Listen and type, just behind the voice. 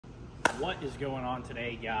What is going on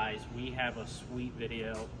today, guys? We have a sweet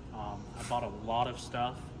video. I bought a lot of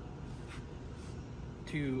stuff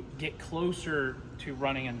to get closer to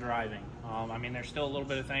running and driving. I mean, there's still a little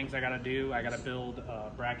bit of things I gotta do. I gotta build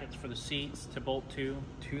brackets for the seats to bolt to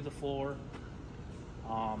the floor.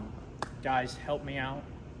 Guys, help me out.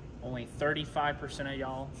 Only 35% of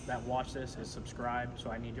y'all that watch this is subscribed,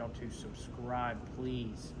 so I need y'all to subscribe,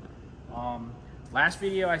 please. Last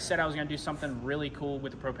video I said I was gonna do something really cool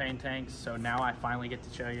with the propane tanks, so now I finally get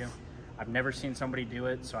to show you. I've never seen somebody do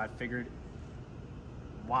it, so I figured,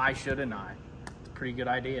 why shouldn't I? It's a pretty good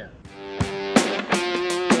idea.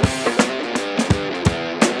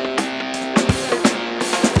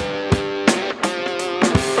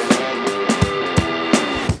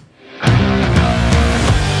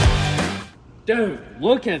 Dude,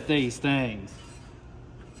 look at these things.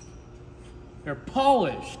 They're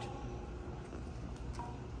polished.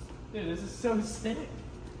 Dude, this is so sick.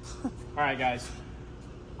 All right, guys.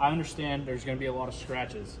 I understand there's gonna be a lot of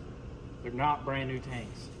scratches. They're not brand new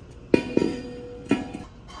tanks.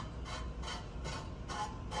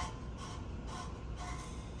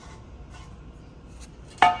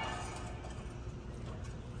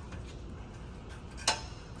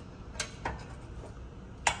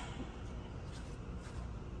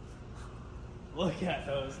 Look at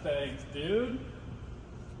those things, dude.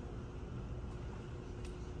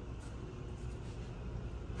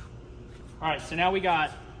 All right, so now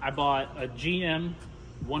I bought a GM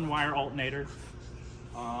one-wire alternator.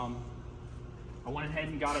 I went ahead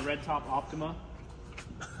and got a red top Optima.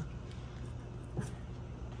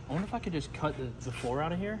 I wonder if I could just cut the floor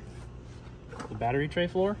out of here, the battery tray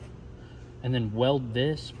floor, and then weld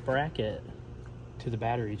this bracket to the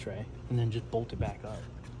battery tray, and then just bolt it back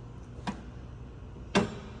up.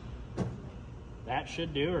 That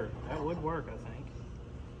should do her. That would work, I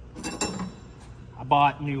think. I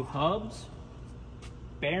bought new hubs,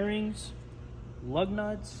 bearings, lug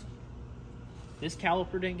nuts. This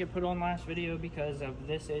caliper didn't get put on last video because of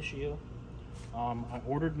this issue. I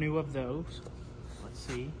ordered new of those. Let's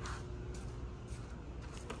see.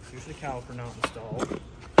 Here's the caliper not installed.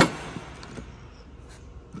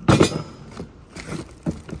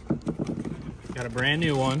 Got a brand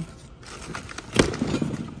new one.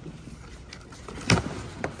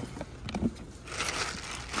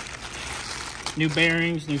 New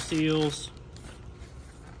bearings, new seals.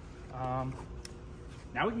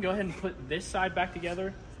 Now we can go ahead and put this side back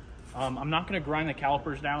together. I'm not gonna grind the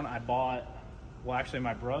calipers down. I bought, well actually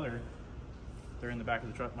my brother, they're in the back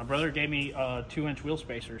of the truck. My brother gave me 2-inch wheel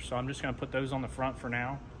spacers, so I'm just gonna put those on the front for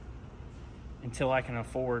now until I can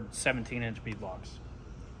afford 17-inch bead blocks.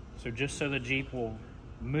 So just so the Jeep will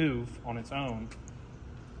move on its own,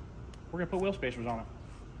 we're gonna put wheel spacers on it.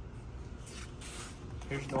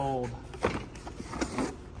 Here's the old,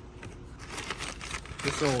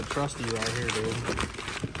 this old trusty right here, dude.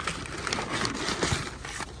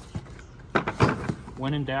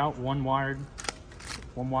 When in doubt, one wire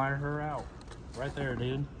her out. Right there,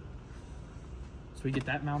 dude. So we get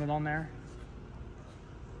that mounted on there.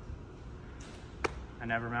 I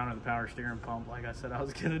never mounted the power steering pump like I said I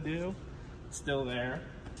was gonna do. It's still there.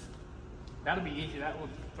 That'll be easy, that will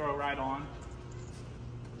throw right on.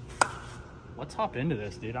 Let's hop into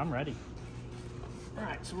this, dude, I'm ready. All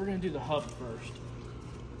right, so we're gonna do the hub first.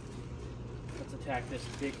 Let's attack this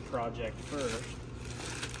big project first.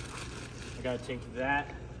 I gotta take that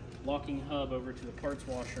locking hub over to the parts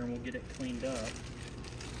washer and we'll get it cleaned up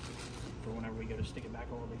for whenever we go to stick it back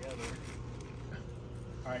all together.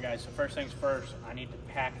 All right, guys, so first things first, I need to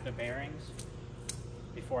pack the bearings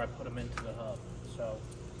before I put them into the hub. So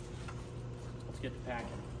let's get to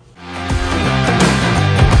packing.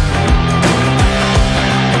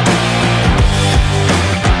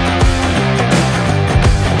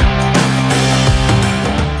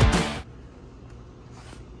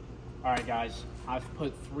 Alright guys, I've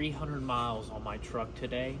put 300 miles on my truck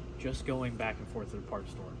today just going back and forth to the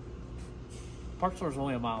parts store. The parts store is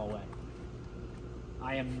only a mile away.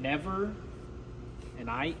 I am never, and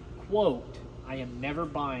I quote, I am never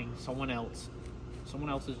buying someone else's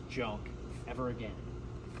junk ever again.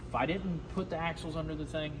 If I didn't put the axles under the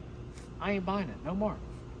thing, I ain't buying it, no more.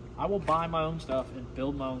 I will buy my own stuff and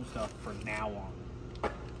build my own stuff from now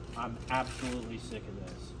on. I'm absolutely sick of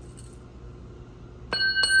this.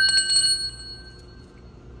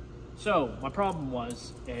 So my problem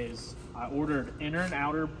is I ordered inner and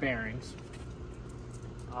outer bearings.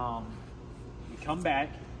 We come back,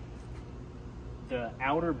 the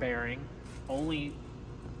outer bearing will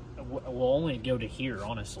only go to here,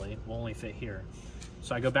 honestly. Will only fit here.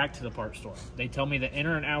 So I go back to the parts store. They tell me the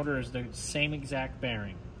inner and outer is the same exact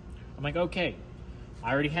bearing. I'm like, okay.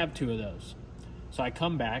 I already have 2 of those. So I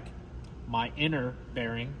come back, my inner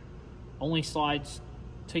bearing only slides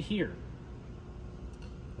to here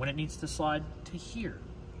when it needs to slide to here.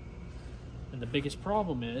 And the biggest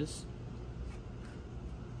problem is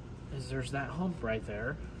there's that hump right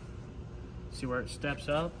there. See where it steps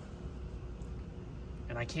up?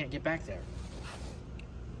 And I can't get back there.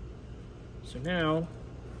 So now,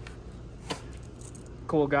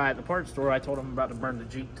 cool guy at the parts store, I told him I'm about to burn the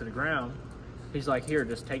Jeep to the ground. He's like, here,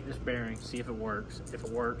 just take this bearing, see if it works. If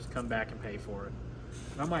it works, come back and pay for it.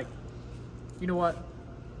 And I'm like, you know what?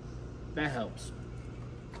 That helps.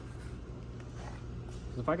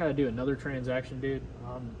 If I gotta do another transaction, dude,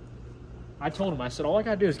 I told him, I said, all I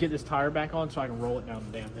gotta do is get this tire back on so I can roll it down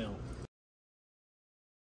the damn hill.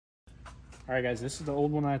 All right, guys, this is the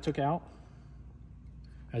old one that I took out.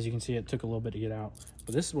 As you can see, it took a little bit to get out,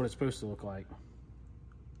 but this is what it's supposed to look like.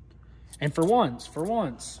 And for once,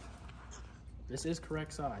 this is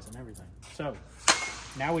correct size and everything. So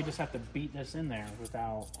now we just have to beat this in there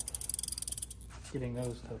without getting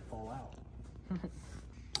those to fall out.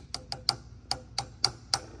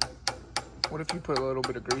 What if you put a little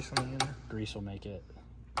bit of grease on the end? Grease will make it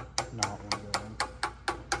not one of them.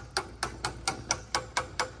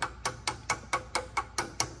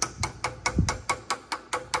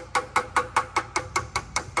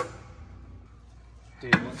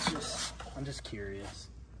 Dude, I'm just curious.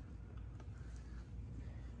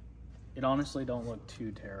 It honestly don't look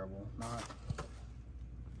too terrible.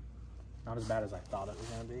 Not as bad as I thought it was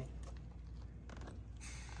gonna be.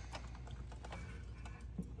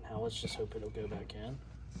 Now let's just hope it'll go back in.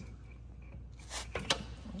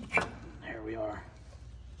 There we are.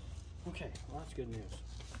 Okay, well that's good news.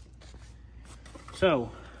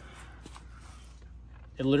 So,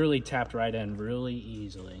 it literally tapped right in really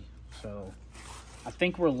easily. So, I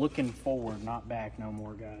think we're looking forward, not back no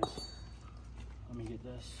more, guys. Let me get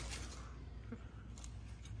this.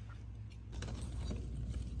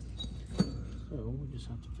 So, we just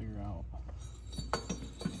have to figure out.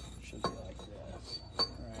 Should be like this.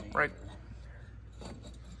 Right.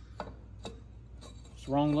 It's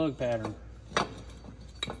the wrong lug pattern.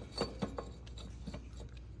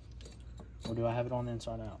 Or do I have it on the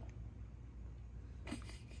inside out?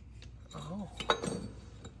 Oh.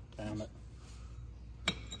 Damn it.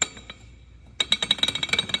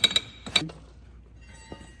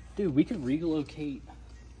 Dude, we could relocate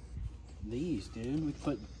these, dude. We could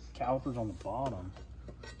put calipers on the bottom.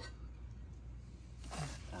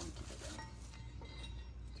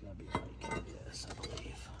 It's gonna be like this, I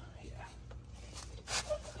believe. Yeah.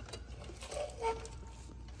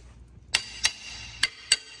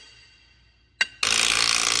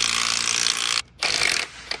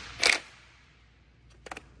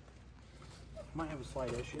 Might have a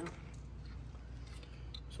slight issue.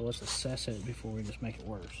 So let's assess it before we just make it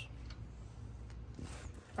worse.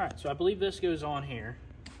 All right, so I believe this goes on here.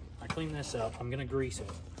 I clean this up, I'm gonna grease it.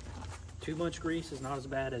 Too much grease is not as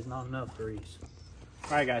bad as not enough grease.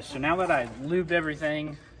 All right, guys, so now that I've lubed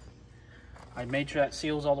everything, I made sure that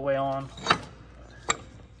seal's all the way on.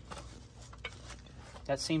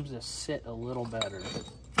 That seems to sit a little better,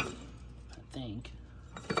 I think.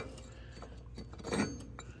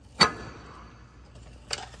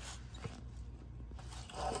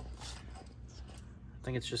 I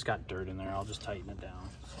think it's just got dirt in there. I'll just tighten it down.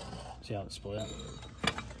 See how it split?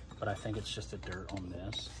 But I think it's just the dirt on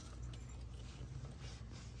this.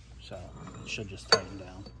 So it should just tighten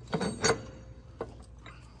down. So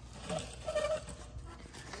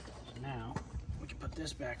now we can put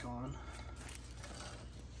this back on.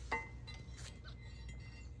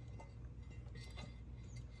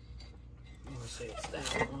 Let's say it's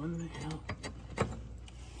that one. Yeah.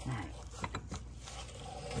 All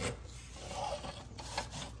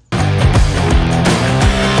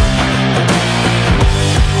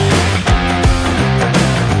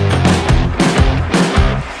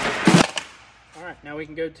right. Now we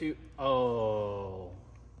can go to, oh.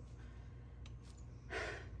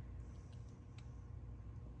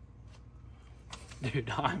 Dude,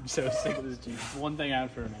 I'm so sick of this Jeep. One thing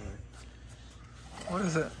after another. What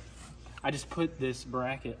is it? I just put this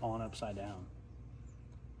bracket on upside down.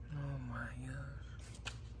 Oh my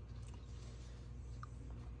gosh.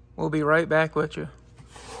 We'll be right back with you.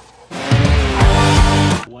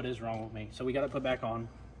 What is wrong with me? So we got it put back on.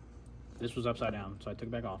 This was upside down, so I took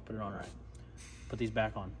it back off, put it on right. Put these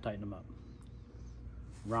back on, tighten them up.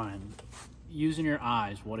 Ryan, using your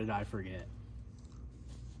eyes, what did I forget?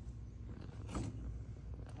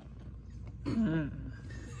 Dude,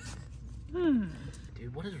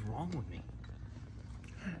 what is wrong with me?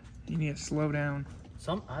 You need to slow down.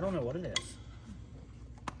 I don't know what it is.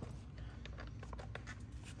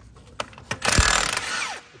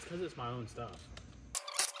 because it's my own stuff.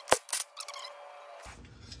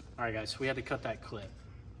 All right, guys, so we had to cut that clip.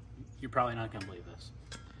 You're probably not gonna believe this.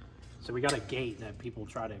 So we got a gate that people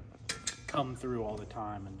try to come through all the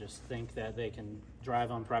time and just think that they can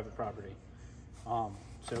drive on private property.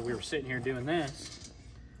 So we were sitting here doing this,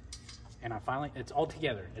 and I finally, it's all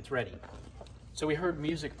together, it's ready. So we heard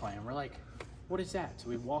music playing. We're like, what is that? So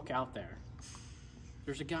we walk out there.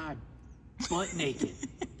 There's a guy butt naked.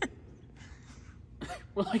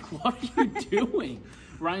 We're like, what are you doing?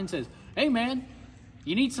 Ryan says, hey man,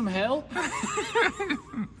 you need some help?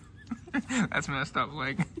 That's messed up,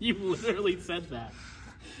 like. You literally said that.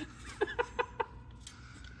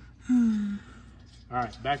 All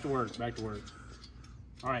right, back to work, back to work.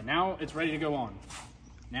 All right, now it's ready to go on.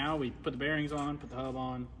 Now we put the bearings on, put the hub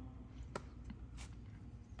on,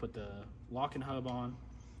 put the locking hub on,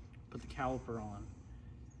 put the caliper on.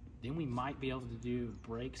 Then we might be able to do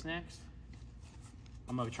brakes next.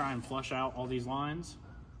 I'm gonna try and flush out all these lines.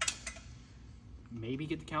 Maybe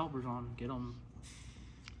get the calipers on, get them.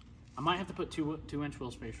 I might have to put two-inch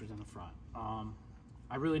wheel spacers in the front.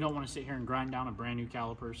 I really don't want to sit here and grind down a brand new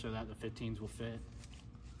caliper so that the 15s will fit.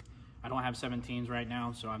 I don't have 17s right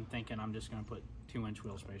now, so I'm thinking I'm just gonna put 2-inch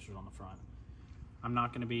wheel spacers on the front. I'm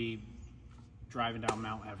not gonna be driving down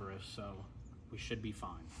Mount Everest, so we should be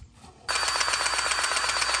fine.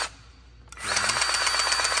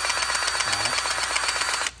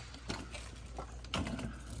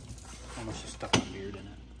 Almost just stuck my beard in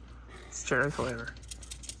it. It's cherry flavor.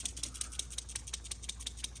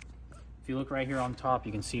 If you look right here on top,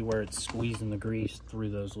 you can see where it's squeezing the grease through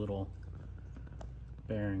those little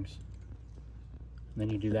bearings. And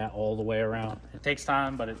then you do that all the way around. It takes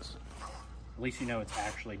time, but it's, at least you know it's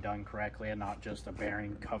actually done correctly and not just a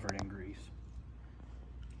bearing covered in grease.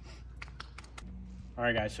 All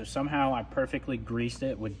right, guys, so somehow I perfectly greased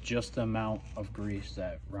it with just the amount of grease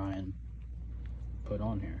that Ryan put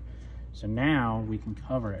on here. So now we can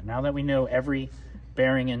cover it. Now that we know every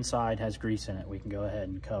bearing inside has grease in it, we can go ahead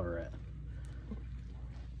and cover it.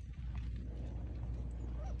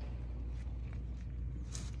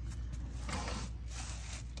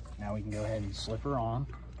 Now we can go ahead and slip her on.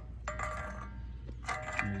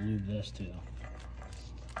 And lube this too.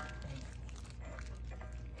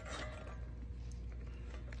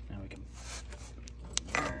 Now we can,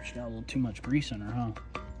 oh, she got a little too much grease in her, huh?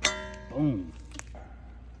 Boom.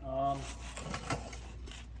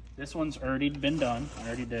 This one's already been done. I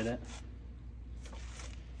already did it.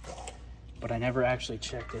 But I never actually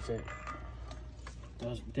checked if it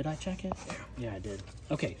does. Did I check it? Yeah, I did.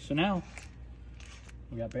 Okay, so now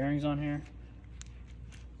we got bearings on here.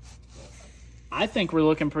 I think we're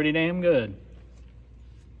looking pretty damn good.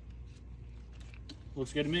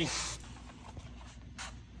 Looks good to me.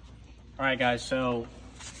 All right, guys, so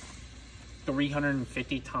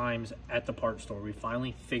 350 times at the parts store, we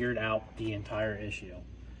finally figured out the entire issue.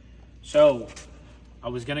 So I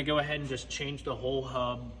was gonna go ahead and just change the whole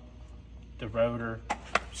hub, the rotor,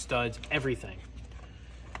 studs, everything.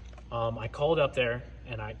 I called up there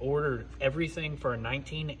and I ordered everything for a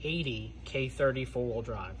 1980 K30 four-wheel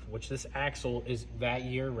drive, which this axle is that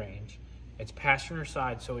year range. It's passenger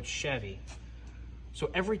side, so it's Chevy. So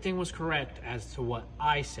everything was correct as to what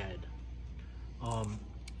I said.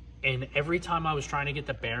 And every time I was trying to get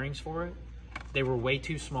the bearings for it, they were way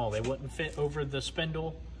too small. They wouldn't fit over the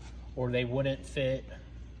spindle, or they wouldn't fit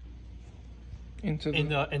into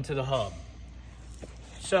the hub.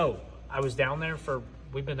 So I was down there for,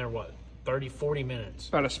 we've been there what, 30, 40 minutes.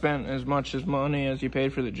 About to spend as much as money as you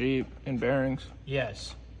paid for the Jeep in bearings.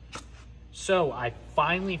 Yes. So I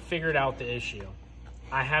finally figured out the issue.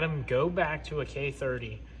 I had him go back to a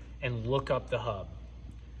K30 and look up the hub.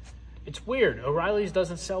 It's weird, O'Reilly's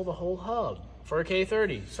doesn't sell the whole hub for a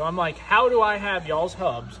K30. So I'm like, how do I have y'all's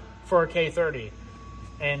hubs for a K30?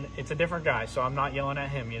 And it's a different guy, so I'm not yelling at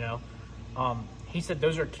him, you know. He said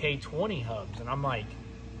those are K20 hubs, and I'm like,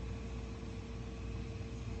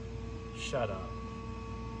 shut up.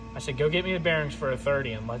 I said, go get me the bearings for a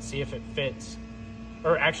 30 and let's see if it fits.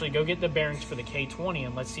 Or actually, go get the bearings for the K20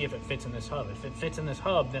 and let's see if it fits in this hub. If it fits in this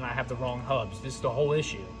hub, then I have the wrong hubs. This is the whole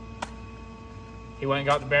issue. He went and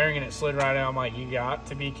got the bearing and it slid right out. I'm like, you got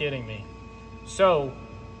to be kidding me. So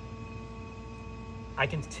I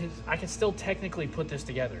can still technically put this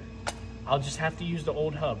together. I'll just have to use the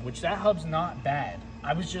old hub, which that hub's not bad.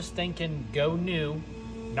 I was just thinking go new,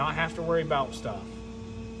 not have to worry about stuff.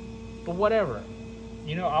 But whatever,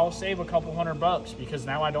 you know, I'll save a couple $100 because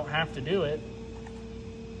now I don't have to do it.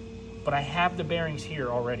 But I have the bearings here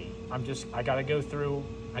already. I gotta go through.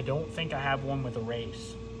 I don't think I have one with a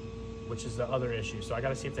race, which is the other issue. So I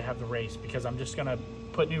gotta see if they have the race, because I'm just gonna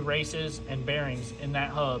put new races and bearings in that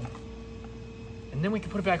hub, and then we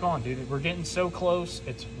can put it back on, dude. We're getting so close.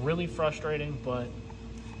 It's really frustrating, but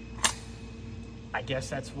I guess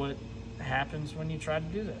that's what happens when you try to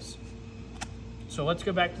do this. So let's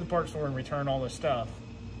go back to the parts store and return all this stuff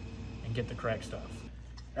and get the correct stuff.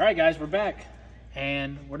 All right, guys, we're back,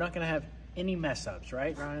 and we're not gonna have any mess ups,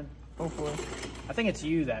 right, Ryan? Hopefully. I think it's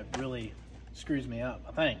you that really screws me up,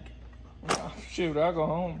 I think. Oh, shoot, I'll go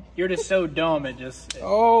home. You're just so dumb, it rubs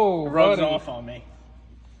buddy. off on me.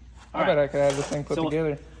 I bet I could have this thing put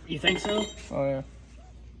together. You think so? Oh, yeah.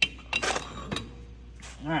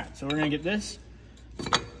 All right, so we're gonna get this.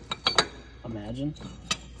 Imagine.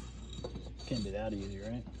 Can't be that easy,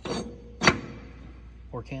 right?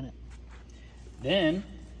 Or can it? Then,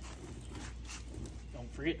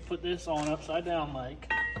 don't forget to put this on upside down,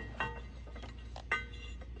 Mike.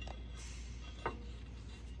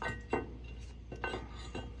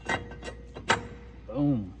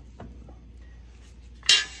 Boom.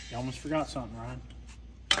 You almost forgot something, Ryan.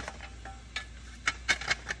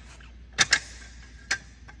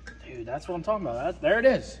 Dude, that's what I'm talking about. There it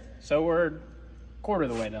is. So we're a quarter of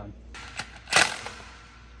the way done.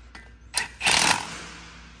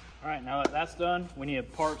 All right, now that that's done, we need to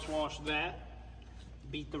parts wash that,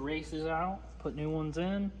 beat the races out, put new ones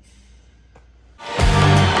in.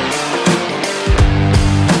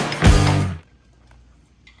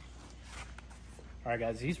 All right,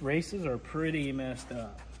 guys, these races are pretty messed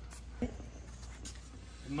up. The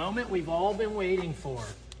moment we've all been waiting for.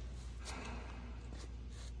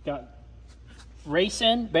 Got race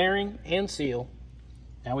in, bearing, and seal.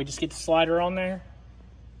 Now we just get the slider on there,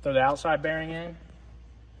 throw the outside bearing in.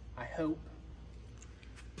 I hope.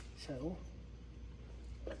 So,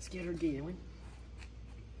 let's get her going.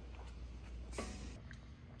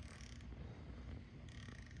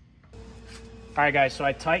 All right, guys, so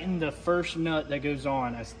I tightened the first nut that goes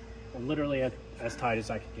on as literally as tight as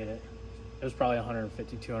I could get it. It was probably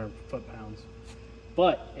 150, 200 foot-pounds.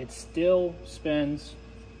 But it still spins.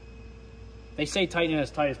 They say tighten it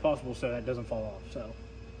as tight as possible so that it doesn't fall off. So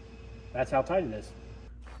that's how tight it is.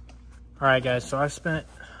 All right, guys, so I've spent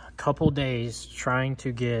a couple days trying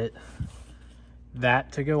to get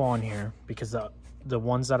that to go on here because the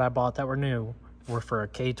ones that I bought that were new were for a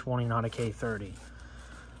K20, not a K30.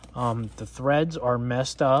 The threads are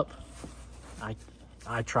messed up.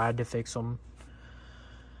 I tried to fix them.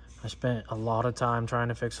 I spent a lot of time trying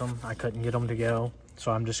to fix them. I couldn't get them to go.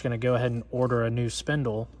 So I'm just gonna go ahead and order a new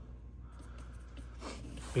spindle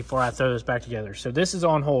before I throw this back together. So this is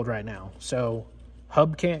on hold right now. So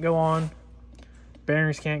hub can't go on,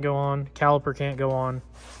 bearings can't go on, caliper can't go on.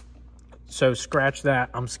 So scratch that,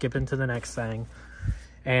 I'm skipping to the next thing.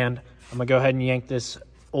 And I'm gonna go ahead and yank this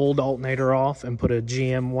old alternator off and put a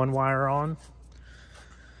GM one wire on.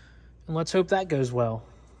 And let's hope that goes well.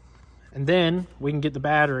 And then we can get the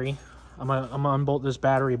battery. I'm gonna unbolt this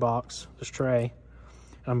battery box, this tray.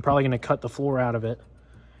 And I'm probably gonna cut the floor out of it.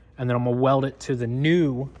 And then I'm gonna weld it to the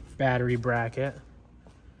new battery bracket.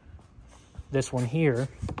 This one here.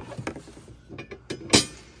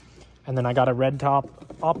 And then I got a red top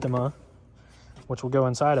Optima, which will go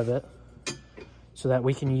inside of it, so that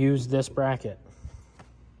we can use this bracket.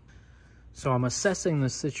 So I'm assessing the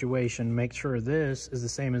situation, make sure this is the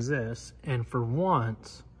same as this. And for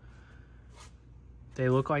once, they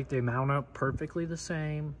look like they mount up perfectly the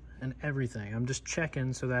same and everything. I'm just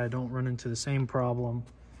checking so that I don't run into the same problem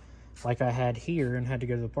like I had here and had to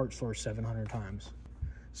go to the parts store 700 times.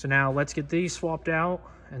 So now let's get these swapped out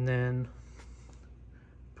and then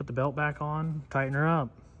put the belt back on, tighten her up.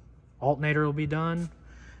 Alternator will be done.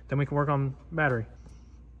 Then we can work on battery.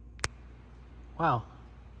 Wow,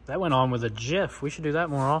 that went on with a jiff. We should do that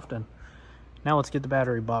more often. Now let's get the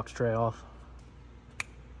battery box tray off.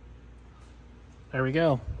 There we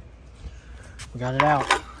go. We got it out.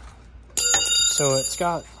 So it's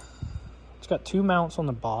got two mounts on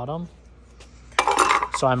the bottom.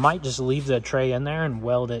 So I might just leave the tray in there and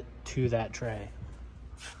weld it to that tray.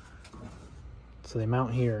 So they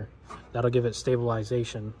mount here. That'll give it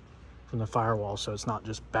stabilization from the firewall, so it's not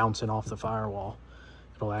just bouncing off the firewall.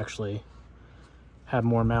 It'll actually have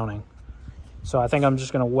more mounting. So I think I'm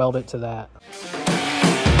just gonna weld it to that.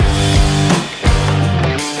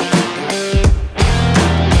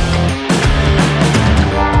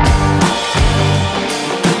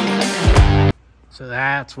 So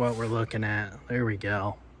that's what we're looking at. There we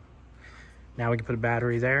go. Now we can put a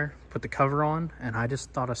battery there, put the cover on, and I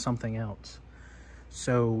just thought of something else.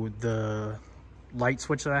 So the light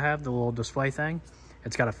switch that I have, the little display thing,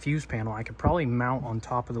 it's got a fuse panel. I could probably mount on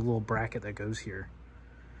top of the little bracket that goes here.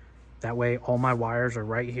 That way all my wires are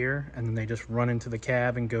right here, and then they just run into the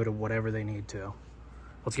cab and go to whatever they need to.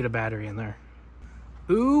 Let's get a battery in there.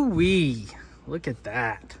 Ooh-wee, look at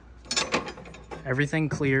that. Everything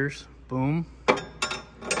clears, boom.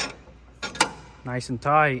 Nice and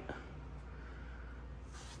tight.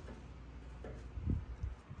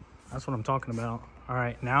 That's what I'm talking about. All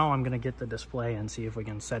right, now I'm gonna get the display and see if we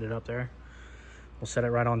can set it up there. We'll set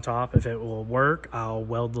it right on top. If it will work, I'll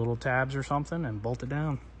weld little tabs or something and bolt it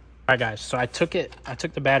down. All right, guys, so I took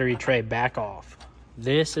the battery tray back off.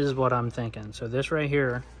 This is what I'm thinking. So this right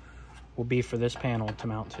here will be for this panel to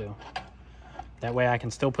mount to. That way I can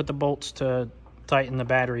still put the bolts to tighten the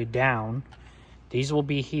battery down. These will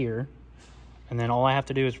be here. And then all I have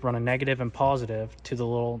to do is run a negative and positive to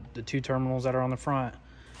the two terminals that are on the front.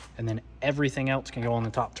 And then everything else can go on the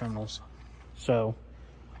top terminals. So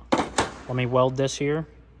let me weld this here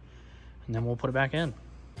and then we'll put it back in.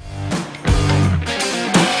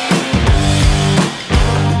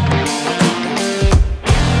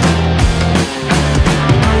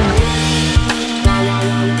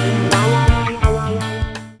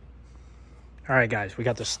 All right, guys, we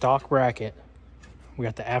got the stock bracket, we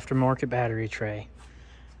got the aftermarket battery tray,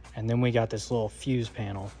 and then we got this little fuse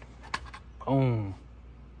panel. Boom.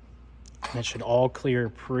 And it should all clear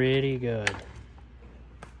pretty good.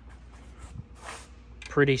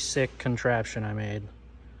 Pretty sick contraption I made.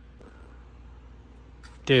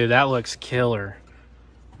 Dude, that looks killer.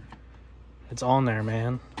 It's on there,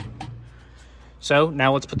 man. So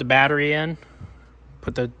now let's put the battery in,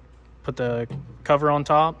 put the cover on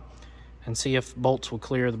top, and see if bolts will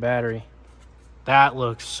clear the battery. That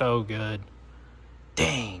looks so good.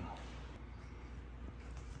 Dang.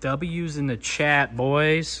 W's in the chat,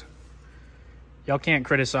 boys. Y'all can't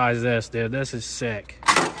criticize this, dude. This is sick.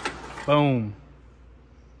 Boom.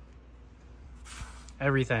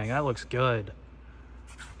 Everything. That looks good.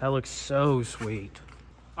 That looks so sweet.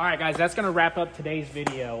 All right, guys, that's gonna wrap up today's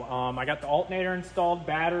video. I got the alternator installed,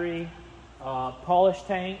 battery, polish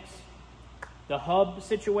tanks. The hub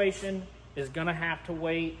situation is gonna have to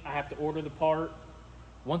wait. I have to order the part.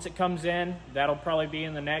 Once it comes in, that'll probably be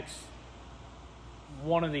in the next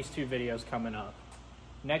one of these two videos coming up.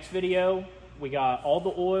 Next video, we got all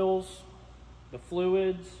the oils, the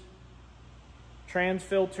fluids, trans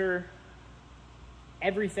filter,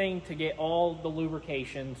 everything to get all the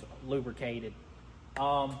lubrications lubricated.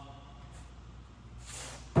 The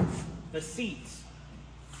seats.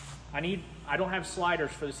 I don't have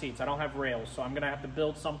sliders for the seats. I don't have rails, so I'm gonna have to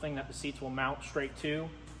build something that the seats will mount straight to.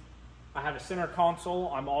 I have a center console.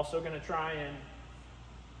 I'm also gonna try and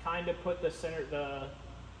kind of put the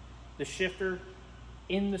shifter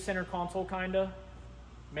in the center console, kinda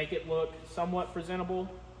make it look somewhat presentable.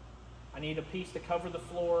 I need a piece to cover the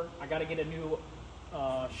floor. I gotta get a new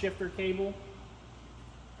shifter cable.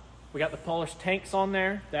 We got the polished tanks on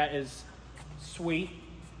there. That is sweet.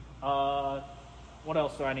 What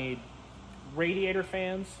else do I need? Radiator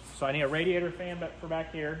fans. So I need a radiator fan for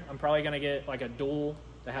back here. I'm probably gonna get like a dual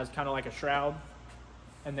that has kind of like a shroud.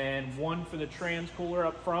 And then one for the trans cooler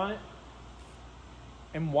up front.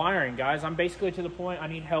 And wiring, guys. I'm basically to the point I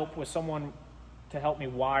need help with someone to help me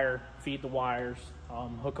wire, feed the wires,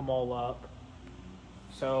 hook them all up.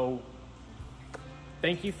 So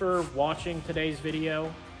thank you for watching today's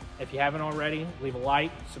video. If you haven't already, leave a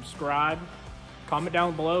like, subscribe, comment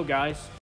down below, guys.